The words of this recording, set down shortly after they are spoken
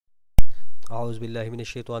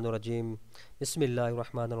Auzubillahiminash-shaytanir-rajim.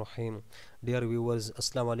 Bismillahir-rahmanir-rahim. Dear viewers,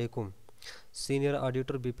 अस्सलाम वालेकुम। Senior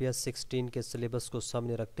auditor BPS 16 के सिलेबस को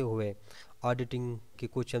सामने रखते हुए ऑडिटिंग की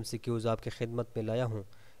कुछ एमसीक्यूज़ आपकी खिदमत में लाया हूँ।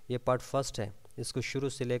 ये पार्ट फर्स्ट है, इसको शुरू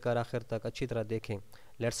से लेकर आखिर तक अच्छी तरह देखें।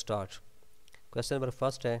 Let's start. Question number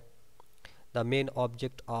first है, the main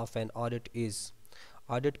object of an audit is.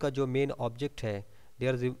 Audit का जो मेन ऑब्जेक्ट है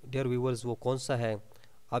डियर व्यूवर्स वो कौन सा है?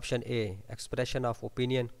 Option A, expression of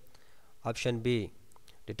opinion. Option B,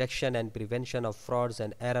 detection and prevention of frauds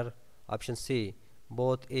and error. Option C,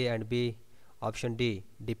 both A and B. Option D,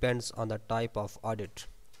 depends on the type of audit.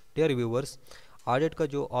 Dear viewers, audit का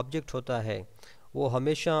जो object होता है वो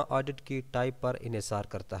हमेशा audit की type पर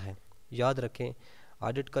इन्हिसार करता है। याद रखें,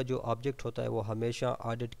 ऑडिट का जो ऑब्जेक्ट होता है वो हमेशा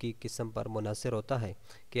ऑडिट की किस्म पर मुनहसर होता है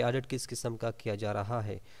कि ऑडिट किस किस्म का किया जा रहा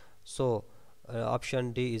है। So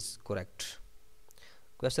option D is correct.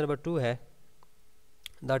 Question number 2 है,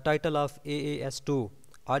 the title of AAS2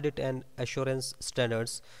 Audit and Assurance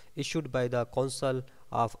Standards issued by the Council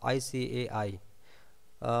of ICAI,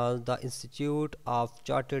 the Institute of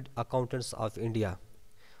Chartered Accountants of India.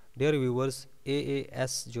 Dear viewers,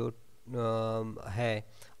 AAS जो है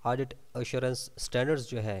Audit Assurance Standards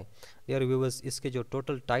जो है, dear viewers, इसके जो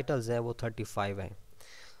total titles हैं वो 35 हैं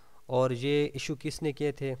और ये इशू किसने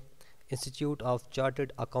किए थे? Institute of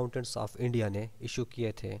chartered accountants of India ने इशू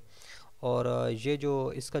किए थे। और ये जो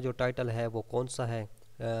इसका जो टाइटल है वो कौन सा है?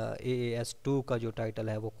 AAS2 का जो टाइटल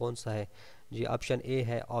है वो कौन सा है जी? ऑप्शन ए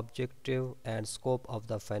है objective and scope of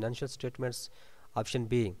the financial statements. Option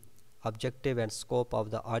B, objective and scope of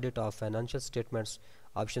the audit of financial statements.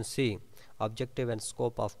 Option C, objective and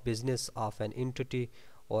scope of business of an entity.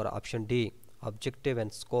 और option D, objective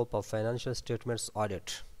and scope of financial statements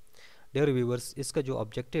audit. Dear viewers, इसका जो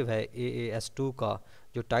objective है AAS2 का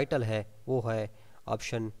जो title है वो है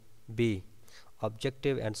option B,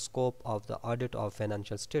 objective and scope of the audit of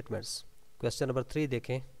financial statements. Question number 3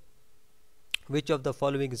 देखें, which of the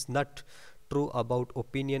following is not true about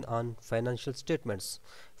opinion on financial statements.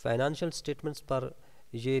 Financial statements पर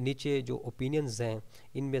ये नीचे जो ओपिनियंस हैं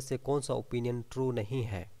इनमें से कौन सा ओपिनियन ट्रू नहीं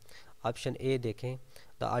है? ऑप्शन ए देखें,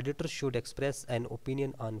 the auditor should express an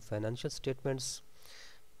opinion on financial statements,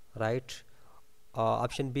 right.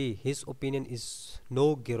 Option B, his opinion is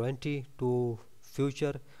no guarantee to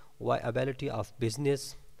future viability of business,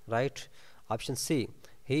 right. Option C,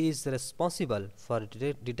 he is responsible for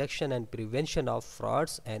detection and prevention of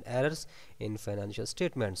frauds and errors in financial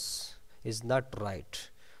statements, is not right.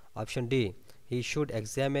 Option D, he should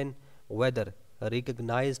examine whether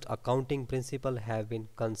recognized accounting principles have been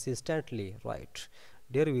consistently right.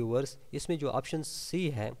 Dear viewers, इसमें जो option C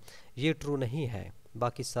है ये true नहीं है,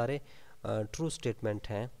 बाकी सारे true statement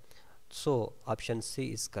हैं। So option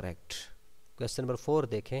C is correct. Question number 4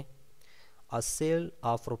 देखें, अ cell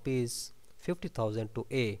of ₹50,000 to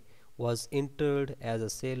A was entered as a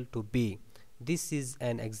sale to B. This is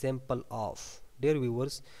an example of. Dear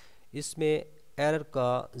viewers, इसमें एरर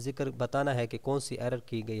का जिक्र बताना है कि कौन सी एरर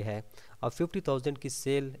की गई है। अब 50,000 की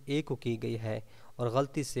सेल ए को की गई है और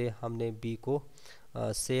गलती से हमने बी को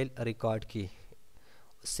सेल रिकॉर्ड की,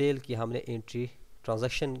 सेल की हमने एंट्री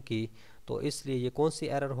ट्रांजैक्शन की, तो इसलिए ये कौन सी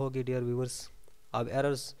एरर होगी डियर व्यूवर्स? अब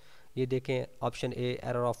एरर्स ये देखें, option A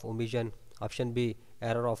error of omission, option B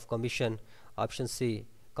error of commission, option C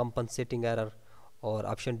compensating error और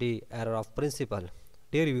option D error of principal.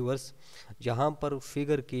 Dear viewers, जहाँ पर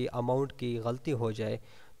फिगर की अमाउंट की गलती हो जाए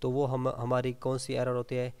तो वो हमारी कौन सी एरर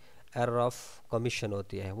होती है? एरर ऑफ कमीशन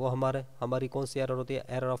होती है। वो हमारी कौन सी एरर होती है?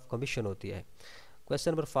 एरर ऑफ कमीशन होती है।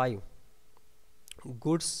 Question number 5,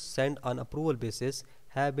 goods sent on approval basis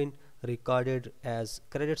have been recorded as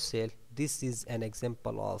credit sale. This is an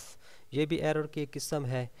example of. ये भी एरर की किस्म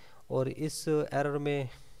है और इस एरर में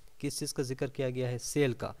किस चीज़ का जिक्र किया गया है?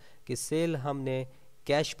 सेल का, कि सेल हमने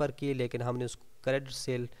कैश पर की लेकिन हमने उसको क्रेडिट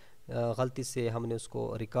सेल गलती से हमने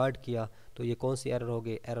उसको रिकॉर्ड किया, तो ये कौन सी एरर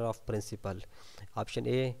होगी? Error of principal. Option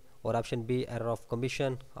A और option B error of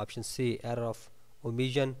commission, option C error of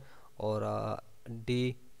omission और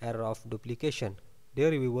D error of duplication.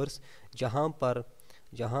 Dear viewers, जहाँ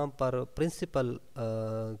पर प्रिंसिपल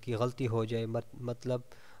की गलती हो जाए, मतलब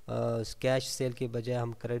कैश सेल के बजाय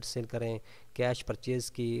हम क्रेडिट सेल करें, कैश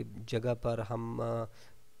परचेज़ की जगह पर हम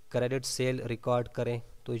क्रेडिट सेल रिकॉर्ड करें,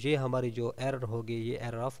 तो ये हमारी जो एरर होगी ये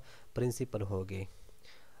एरर ऑफ प्रिंसिपल होगी।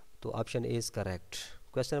 तो option A is correct.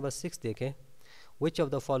 Question number 6 देखें, which of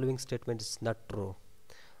the following statement is not true.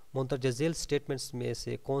 मुंतजज़िल statements में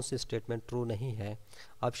से कौन सी स्टेटमेंट ट्रू नहीं है?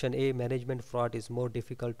 Option A, management fraud is more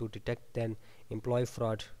difficult to detect then employ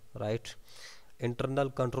fraud, right. internal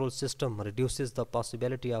control system reduces the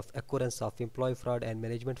possibility of occurrence of employee fraud and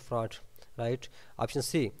management fraud, right? Option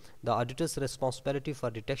C, the auditor's responsibility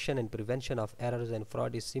for detection and prevention of errors and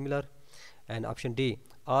fraud is similar. And option D,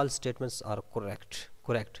 all statements are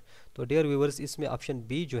correct. तो dear viewers, इसमें option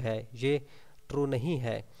B जो है ये true नहीं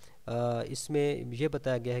है। इसमें ये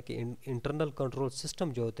बताया गया है कि इंटरनल कंट्रोल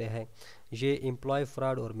सिस्टम जो होते हैं ये एम्प्लॉय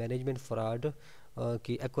फ्रॉड और मैनेजमेंट फ्रॉड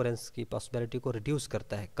की एक्योरेंस की पॉसिबिलिटी को रिड्यूस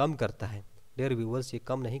करता है, कम करता है। डियर व्यूवर्स, ये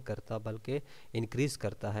कम नहीं करता बल्कि इंक्रीज़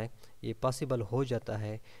करता है। ये पॉसिबल हो जाता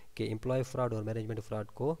है कि एम्प्लॉय फ्रॉड और मैनेजमेंट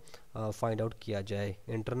फ्रॉड को फाइंड आउट किया जाए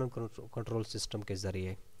इंटरनल कंट्रोल सिस्टम के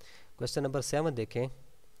ज़रिए। क्वेश्चन नंबर 7 देखें।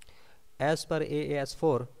 As per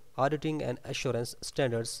AAS4 auditing and assurance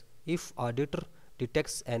standards, if auditor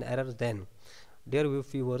detects an error then. Dear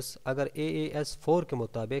viewers, अगर AAS4 के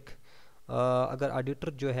मुताबिक अगर ऑडिटर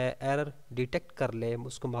जो है एरर डिटेक्ट कर ले,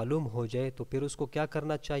 उसको मालूम हो जाए, तो फिर उसको क्या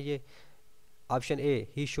करना चाहिए? Option A,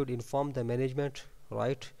 he should inform the management,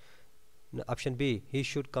 right. Option B, he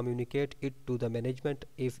should communicate it to the management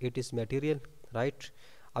if it is material, right.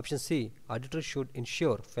 Option C, auditor should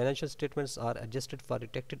ensure financial statements are adjusted for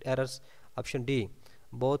detected errors. Option D,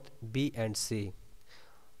 both B and C.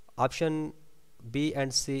 Option B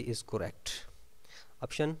and C is correct.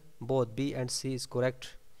 Option both B and C is correct.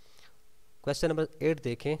 Question number 8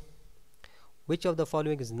 देखें। Which of the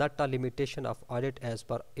following is not a limitation of audit as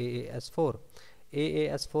per AAS4।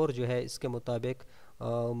 AAS4 जो है इसके मुताबिक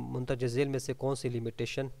मुंतज झेल में से कौन सी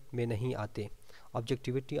limitation में नहीं आते?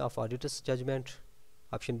 Objectivity of auditors judgement.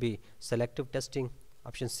 Option B, selective testing.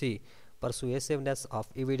 Option C, परसुएसिवनेस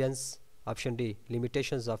of evidence. Option D,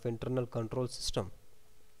 limitations of internal control system.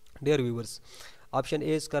 Dear viewers, option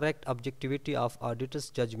A is correct, objectivity of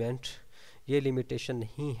auditors judgement. ये लिमिटेशन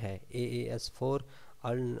नहीं है। AAS4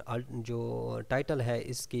 जो title है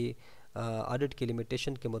इसकी audit की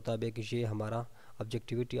limitation के मुताबिक ये हमारा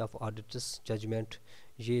ऑब्जेक्टिविटी ऑफ ऑडिटर्स जजमेंट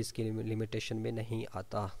ये इसकी लिमिटेशन में नहीं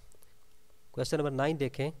आता। क्वेश्चन नंबर 9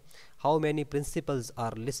 देखें। How many principles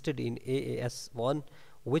are listed in AAS1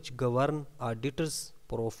 which govern auditors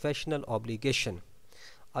professional obligation.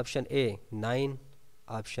 Option A 9,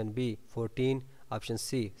 option B 14, option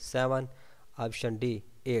C 7, option D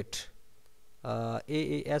 8।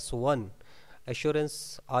 AAS1 assurance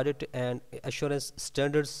audit and assurance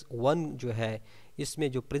standards 1 जो है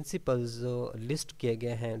इसमें जो प्रिंसिपल्स लिस्ट किए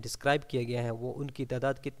गए हैं, डिस्क्राइब किए गए हैं, वो उनकी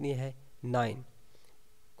तादाद कितनी है? 9।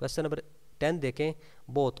 क्वेश्चन नंबर 10 देखें।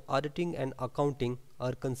 Both auditing and accounting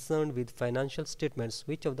are concern with financial statements,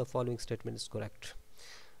 which of the following statement is correct?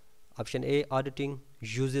 Option A, auditing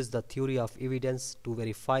uses the theory of evidence to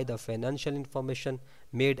verify the financial information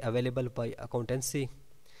made available by accountancy.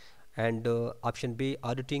 And option B,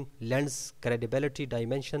 auditing lends credibility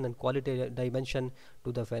dimension and quality dimension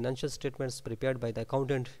to the financial statements prepared by the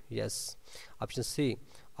accountant. Yes. Option C,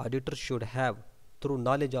 auditor should have through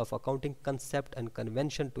knowledge of accounting concept and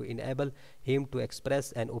convention to enable him to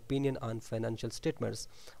express an opinion on financial statements.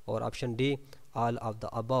 Or option D, all of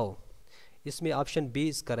the above. इसमें option B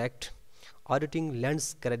is correct, auditing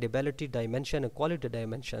lends credibility dimension and quality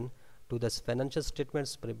dimension to the financial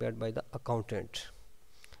statements prepared by the accountant.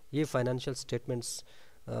 ये financial statements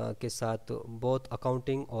के साथ both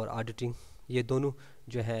accounting और auditing ये दोनों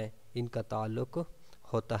जो हैं इनका ताल्लुक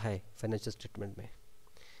होता है फाइनेंशियल स्टेटमेंट में।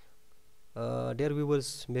 डियर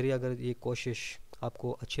व्यूवर्स, मेरी अगर ये कोशिश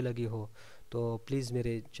आपको अच्छी लगी हो तो प्लीज़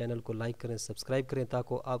मेरे चैनल को लाइक करें, सब्सक्राइब करें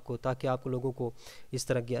ताकि आप लोगों को इस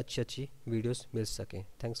तरह की अच्छी वीडियोस मिल सकें।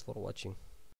 Thanks for watching.